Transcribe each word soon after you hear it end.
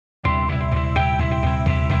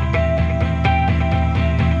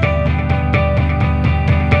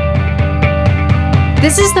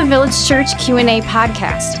This is the Village Church Q&A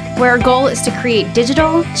podcast, where our goal is to create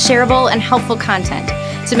digital, shareable, and helpful content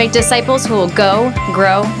to make disciples who will go,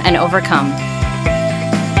 grow, and overcome.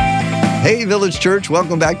 Hey, Village Church.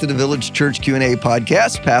 Welcome back to the Village Church Q&A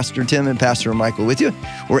podcast. Pastor Tim and Pastor Michael with you.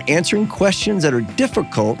 We're answering questions that are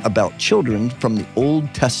difficult about children from the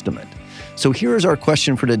Old Testament. So here's our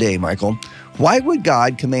question for today, Michael. Why would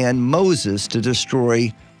God command Moses to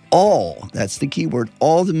destroy all, that's the key word,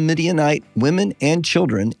 all the Midianite women and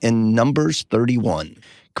children in Numbers 31? Can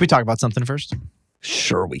we talk about something first?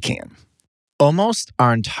 Sure we can. Almost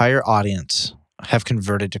our entire audience have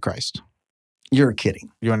converted to Christ. You're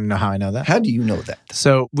kidding. You want to know how I know that? How do you know that?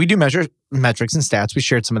 So we do measure metrics and stats. We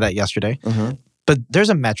shared some of that yesterday. Uh-huh. But there's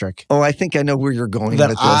a metric Oh, I think I know where you're going that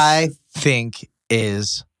with this. I think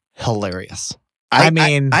is hilarious. I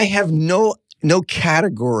I have no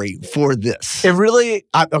category for this. It really,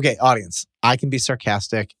 okay, audience, I can be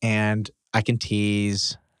sarcastic and I can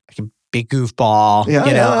tease. I can be goofball. Yeah,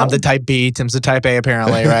 you know, yeah. I'm the type B, Tim's the type A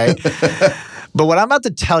apparently, right? But what I'm about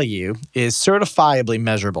to tell you is certifiably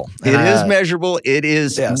measurable. It is measurable. It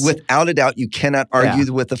is, yes. without a doubt, you cannot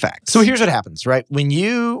argue with the facts. So here's what happens, right? When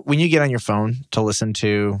you get on your phone to listen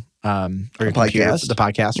to or your computer, podcast. the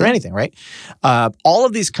podcast or anything, right? All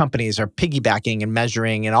of these companies are piggybacking and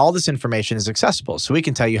measuring, and all this information is accessible. So we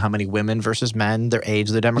can tell you how many women versus men, their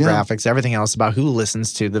age, their demographics, everything else about who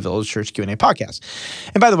listens to the Village Church Q&A podcast.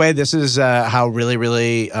 And by the way, this is how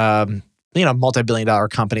really multi-billion-dollar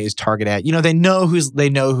companies target at. You know, they know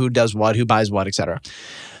who does what, who buys what, et cetera.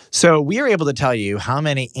 So we are able to tell you how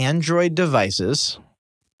many Android devices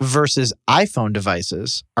versus iPhone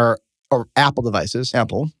devices or Apple devices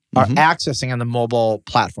Apple. are accessing on the mobile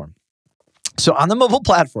platform. So on the mobile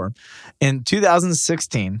platform in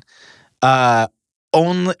 2016,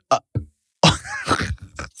 only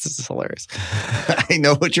this is hilarious. I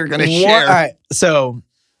know what you're going to share. All right, so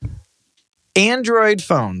Android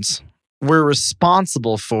phones were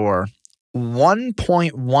responsible for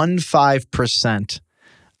 1.15%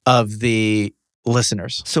 of the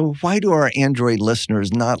listeners. So why do our Android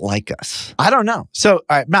listeners not like us? I don't know. So,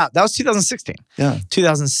 all right, Matt, that was 2016. Yeah.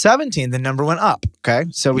 2017, the number went up. Okay.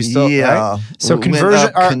 So we still, Yeah. right? So It went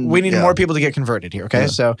conversion, up, we need more people to get converted here. Okay. Yeah.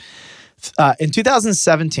 So in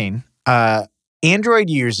 2017, Android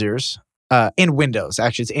users, in Windows,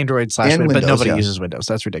 actually it's Android / And Windows, but Windows, nobody yeah. uses Windows.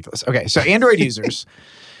 That's ridiculous. Okay. So Android users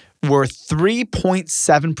were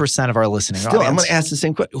 3.7% of our listening Still, I'm audience. going to ask the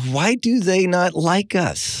same question. Why do they not like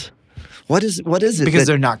us? What is it? Because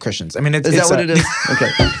they're not Christians. I mean, Is that what it is?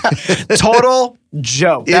 Okay. Total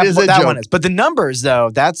joke. It is a that joke. one is. But the numbers,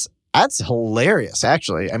 though, that's hilarious,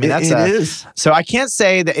 actually. I mean, It is. So I can't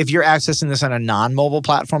say that if you're accessing this on a non-mobile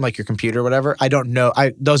platform like your computer or whatever, I don't know.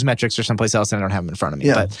 Those metrics are someplace else and I don't have them in front of me.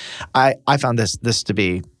 Yeah. But I found this to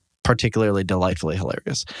be particularly delightfully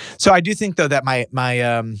hilarious. So I do think, though, that my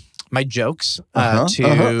jokes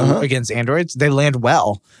against Androids, they land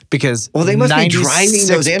well because Well, they must be driving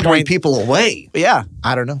those Android people away. Yeah,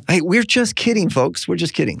 I don't know. Hey, we're just kidding, folks. We're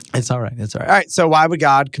just kidding. It's all right. It's all right. All right. So why would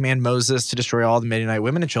God command Moses to destroy all the Midianite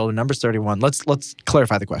women and children? Numbers 31. Let's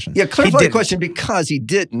clarify the question. Yeah, clarify He the didn't. question because he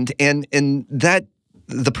didn't. And that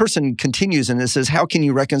the person continues and it says, how can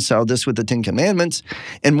you reconcile this with the Ten Commandments?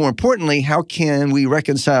 And more importantly, how can we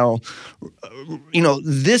reconcile,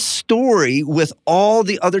 this story with all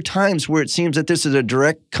the other times where it seems that this is a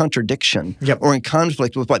direct contradiction or in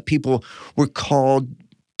conflict with what people were called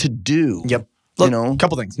to do? Yep. Look, a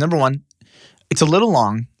couple things. Number one, it's a little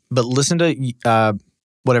long, but listen to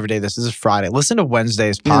whatever day this is. This is Friday. Listen to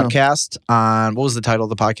Wednesday's podcast on, what was the title of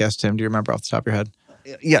the podcast, Tim? Do you remember off the top of your head?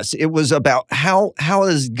 Yes, it was about how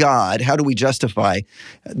do we justify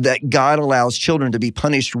that God allows children to be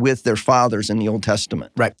punished with their fathers in the Old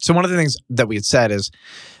Testament? Right. So one of the things that we had said is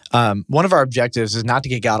one of our objectives is not to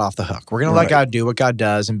get God off the hook. We're going to let God do what God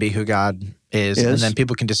does and be who God is, and then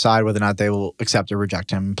people can decide whether or not they will accept or reject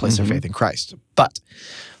him and place their faith in Christ. But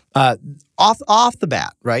off the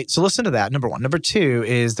bat, right? So listen to that, number one. Number two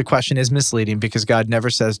is the question is misleading because God never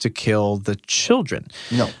says to kill the children.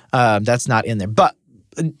 No. That's not in there. But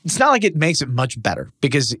it's not like it makes it much better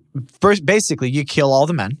because first, basically, you kill all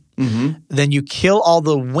the men, then you kill all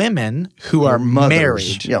the women who are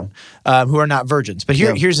married, who are not virgins. But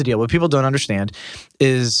here's the deal. What people don't understand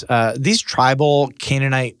is these tribal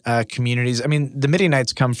Canaanite communities, I mean, the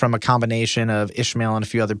Midianites come from a combination of Ishmael and a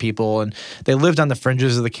few other people, and they lived on the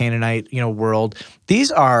fringes of the Canaanite world.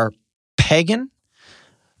 These are pagan,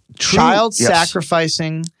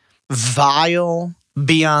 child-sacrificing, vile,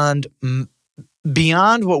 beyond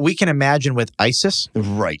beyond what we can imagine with ISIS.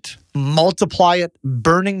 Right. Multiply it,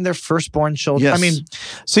 burning their firstborn children. Yes. I mean,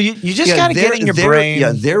 so you just got to get in your brain.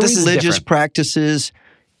 Yeah, their this is religious different. practices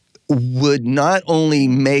would not only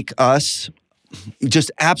make us just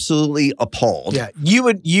absolutely appalled. Yeah,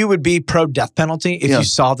 you would be pro death penalty if you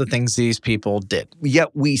saw the things these people did.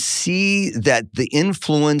 Yet we see that the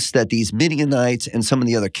influence that these Midianites and some of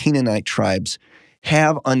the other Canaanite tribes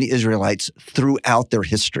have on the Israelites throughout their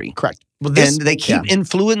history. Correct. Well, And they keep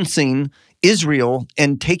influencing Israel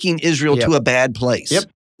and taking Israel to a bad place. Yep.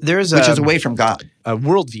 There's which is away from God. A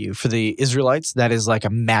worldview for the Israelites that is like a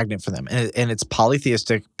magnet for them. And it's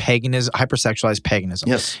polytheistic paganism, hypersexualized paganism.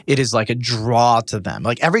 Yes. It is like a draw to them.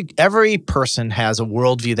 Like every person has a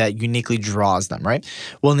worldview that uniquely draws them, right?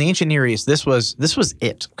 Well, in the ancient Near East, this was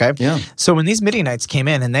it, okay? Yeah. So when these Midianites came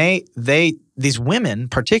in and these women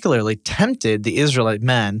particularly tempted the Israelite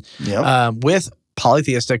men with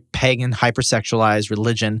polytheistic, pagan, hypersexualized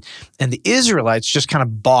religion, and the Israelites just kind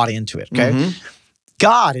of bought into it, okay? Mm-hmm.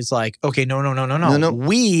 God is like, okay, no.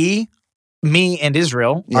 We, me and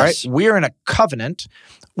Israel, all right, we're in a covenant.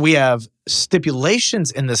 We have stipulations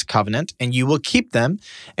in this covenant, and you will keep them.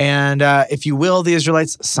 And if you will, the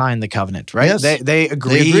Israelites sign the covenant, right? Yes. They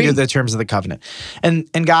agree to the terms of the covenant.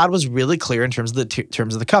 And God was really clear in terms of the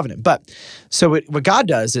terms of the covenant. But so what God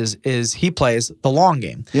does is he plays the long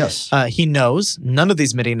game. Yes. He knows none of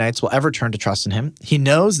these Midianites will ever turn to trust in him. He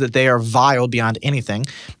knows that they are vile beyond anything.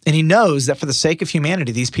 And he knows that for the sake of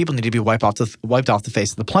humanity, these people need to be wiped off the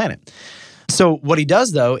face of the planet. So what he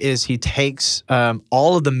does, though, is he takes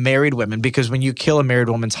all of the married women, because when you kill a married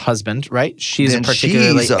woman's husband, right, she's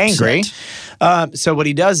particularly angry. So what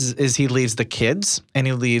he does is he leaves the kids and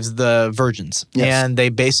he leaves the virgins. Yes. And they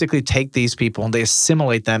basically take these people and they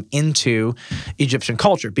assimilate them into Egyptian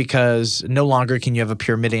culture, because no longer can you have a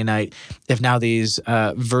pure Midianite if now these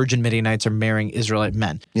virgin Midianites are marrying Israelite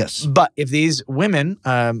men. Yes. But if these women,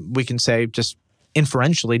 we can say just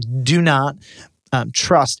inferentially, do not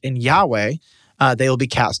trust in Yahweh, they will be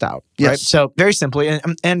cast out. Yes. Right? So very simply,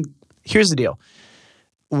 and here's the deal.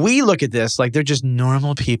 We look at this like they're just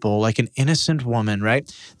normal people, like an innocent woman,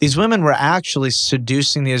 right? These women were actually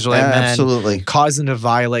seducing the Israelite men, causing them to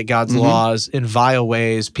violate God's laws in vile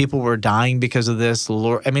ways. People were dying because of this.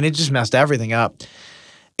 Lord, I mean, it just messed everything up.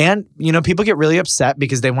 And, people get really upset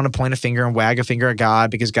because they want to point a finger and wag a finger at God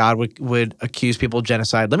because God would accuse people of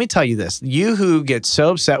genocide. Let me tell you this. You who get so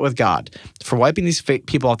upset with God for wiping these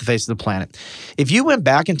people off the face of the planet, if you went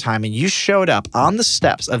back in time and you showed up on the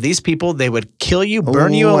steps of these people, they would kill you,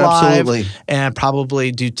 burn you alive, and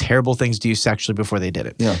probably do terrible things to you sexually before they did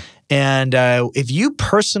it. Yeah. And if you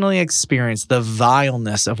personally experienced the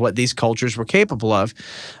vileness of what these cultures were capable of,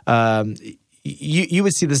 you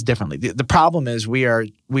would see this differently. The problem is we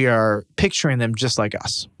are picturing them just like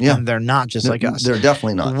us. Yeah. And they're not just like us. They're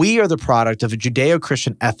definitely not. We are the product of a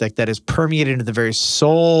Judeo-Christian ethic that is permeated into the very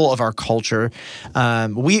soul of our culture.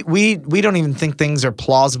 We don't even think things are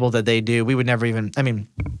plausible that they do. We would never even,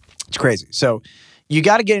 it's crazy. So you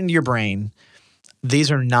got to get into your brain,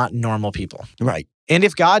 these are not normal people. Right. And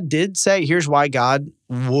if God did say, here's why God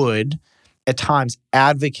would at times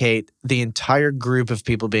advocate the entire group of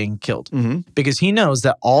people being killed. Mm-hmm. Because he knows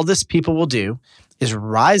that all this people will do is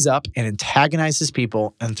rise up and antagonize his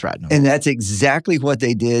people and threaten them. And that's exactly what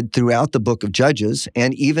they did throughout the book of Judges.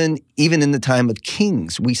 And even in the time of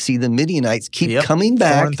Kings, we see the Midianites keep coming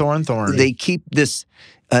back. Thorn. They keep this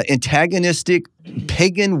antagonistic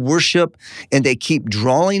pagan worship, and they keep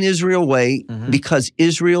drawing Israel away because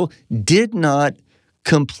Israel did not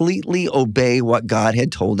completely obey what God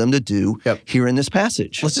had told them to do here in this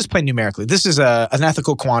passage. Let's just play numerically. This is an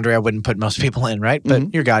ethical quandary I wouldn't put most people in, right?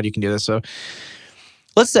 But you're God, you can do this. So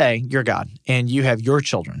let's say you're God and you have your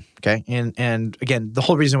children, okay? And again, the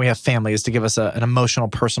whole reason we have family is to give us an emotional,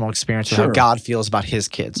 personal experience of how God feels about his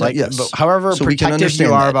kids. But however protective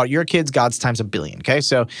you are about your kids, God's times a billion, okay?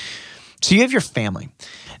 So you have your family.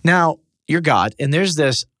 Now, you're God, and there's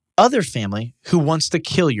this other family who wants to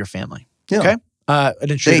kill your family, okay? An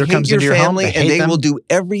intruder comes into your family, home, and they will do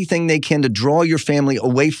everything they can to draw your family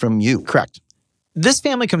away from you. Correct. This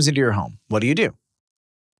family comes into your home. What do?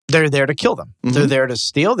 They're there to kill them. They're there to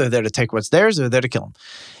steal. They're there to take what's theirs. They're there to kill them.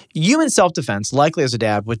 You in self-defense, likely as a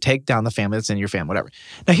dad, would take down the family that's in your family, whatever.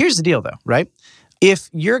 Now, here's the deal, though, right? If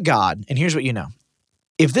you're God, and here's what you know.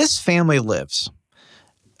 If this family lives,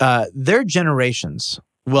 their generations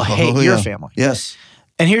will hate your family. Yes.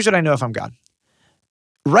 And here's what I know if I'm God.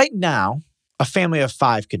 Right now, a family of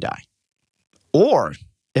 5 could die. Or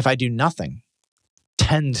if I do nothing,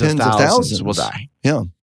 tens of thousands will die. Yeah.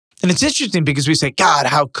 And it's interesting because we say, God,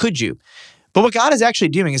 how could you? But what God is actually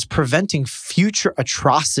doing is preventing future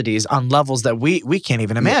atrocities on levels that we can't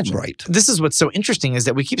even imagine. Right. This is what's so interesting is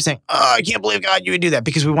that we keep saying, oh, I can't believe God, you would do that,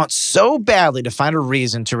 because we want so badly to find a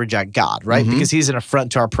reason to reject God, right? Because he's an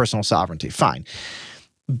affront to our personal sovereignty. Fine.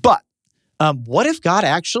 But what if God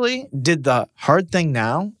actually did the hard thing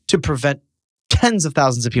now to prevent tens of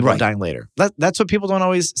thousands of people dying later? That's what people don't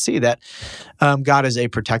always see, that God is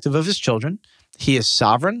protective of his children. He is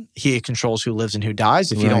sovereign. He controls who lives and who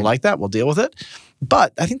dies. If you don't like that, we'll deal with it.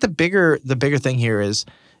 But I think the bigger thing here is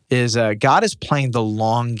God is playing the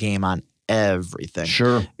long game on everything.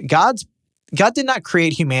 Sure. God did not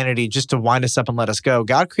create humanity just to wind us up and let us go.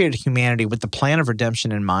 God created humanity with the plan of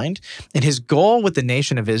redemption in mind. And his goal with the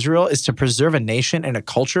nation of Israel is to preserve a nation and a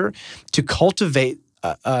culture to cultivate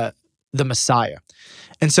the Messiah.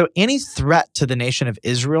 And so any threat to the nation of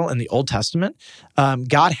Israel in the Old Testament,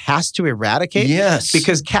 God has to eradicate. Yes.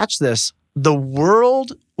 Because catch this, the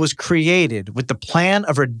world was created with the plan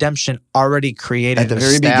of redemption already created at the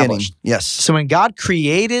very beginning. Yes. So when God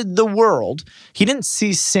created the world, he didn't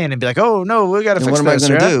see sin and be like, oh, no, we got to fix this. What am I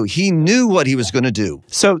going to do? He knew what he was going to do.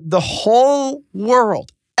 So the whole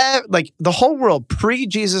world,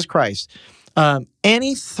 pre-Jesus Christ,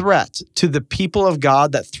 any threat to the people of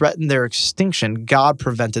God that threatened their extinction, God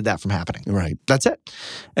prevented that from happening. Right. That's it.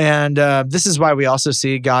 And this is why we also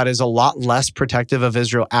see God is a lot less protective of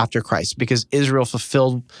Israel after Christ, because Israel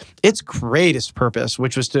fulfilled its greatest purpose,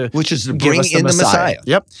 which is to bring in the Messiah.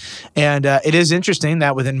 Yep. And it is interesting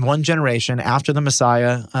that within one generation after the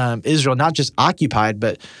Messiah, Israel not just occupied,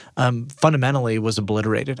 but fundamentally was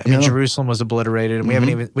obliterated. I mean, Jerusalem was obliterated, and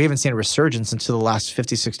we haven't seen a resurgence until the last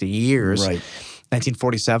 50, 60 years. Right.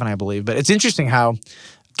 1947, I believe. But it's interesting how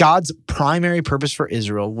God's primary purpose for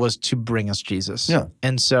Israel was to bring us Jesus. Yeah.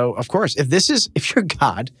 And so, of course, if you're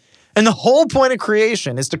God, and the whole point of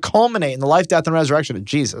creation is to culminate in the life, death, and resurrection of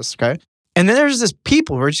Jesus, okay? And then there's this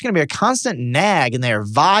people who are just going to be a constant nag, and they are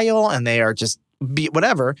vile, and they are just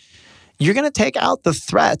whatever. You're going to take out the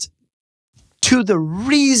threat to the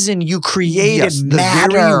reason you created matter.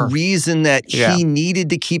 The very reason that he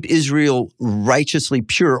needed to keep Israel righteously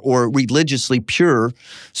pure or religiously pure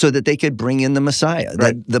so that they could bring in the Messiah,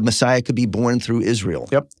 that the Messiah could be born through Israel.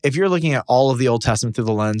 Yep. If you're looking at all of the Old Testament through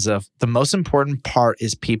the lens of the most important part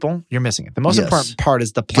is people, you're missing it. The most important part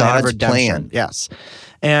is the plan of redemption. Yes.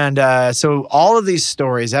 And so all of these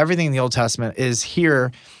stories, everything in the Old Testament is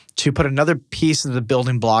here to put another piece of the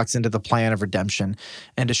building blocks into the plan of redemption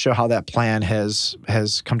and to show how that plan has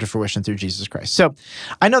come to fruition through Jesus Christ. So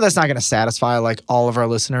I know that's not going to satisfy like all of our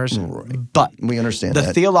listeners, but we understand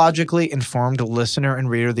the theologically informed listener and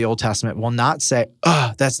reader of the Old Testament will not say,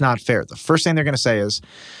 oh, that's not fair. The first thing they're going to say is,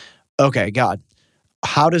 okay, God,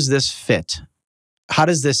 how does this fit? How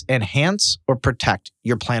does this enhance or protect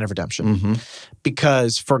your plan of redemption?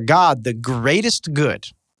 Because for God, the greatest good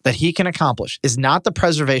that he can accomplish is not the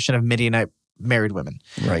preservation of Midianite married women.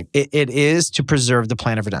 Right. It is to preserve the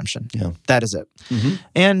plan of redemption. Yeah. That is it.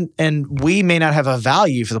 And we may not have a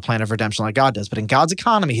value for the plan of redemption like God does, but in God's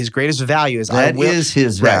economy, his greatest value is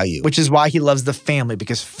his value. Which is why he loves the family,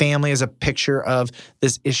 because family is a picture of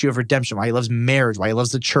this issue of redemption, why he loves marriage, why he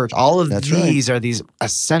loves the church. All of these are these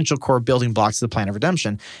essential core building blocks of the plan of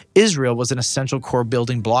redemption. Israel was an essential core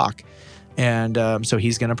building block. And so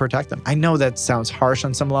he's going to protect them. I know that sounds harsh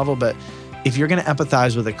on some level, but if you're going to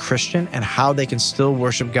empathize with a Christian and how they can still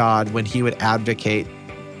worship God when he would advocate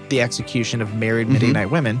the execution of married Midianite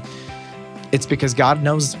women, it's because God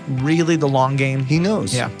knows really the long game. He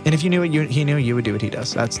knows. Yeah. And if you knew he knew you would do what he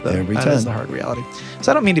does. That is the hard reality.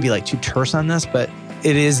 So I don't mean to be like too terse on this, but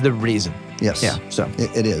it is the reason. Yes. Yeah. So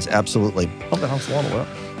it is. Absolutely. Hope that helps a little bit.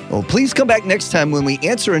 Well, please come back next time when we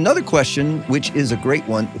answer another question, which is a great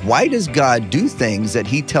one. Why does God do things that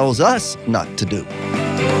he tells us not to do?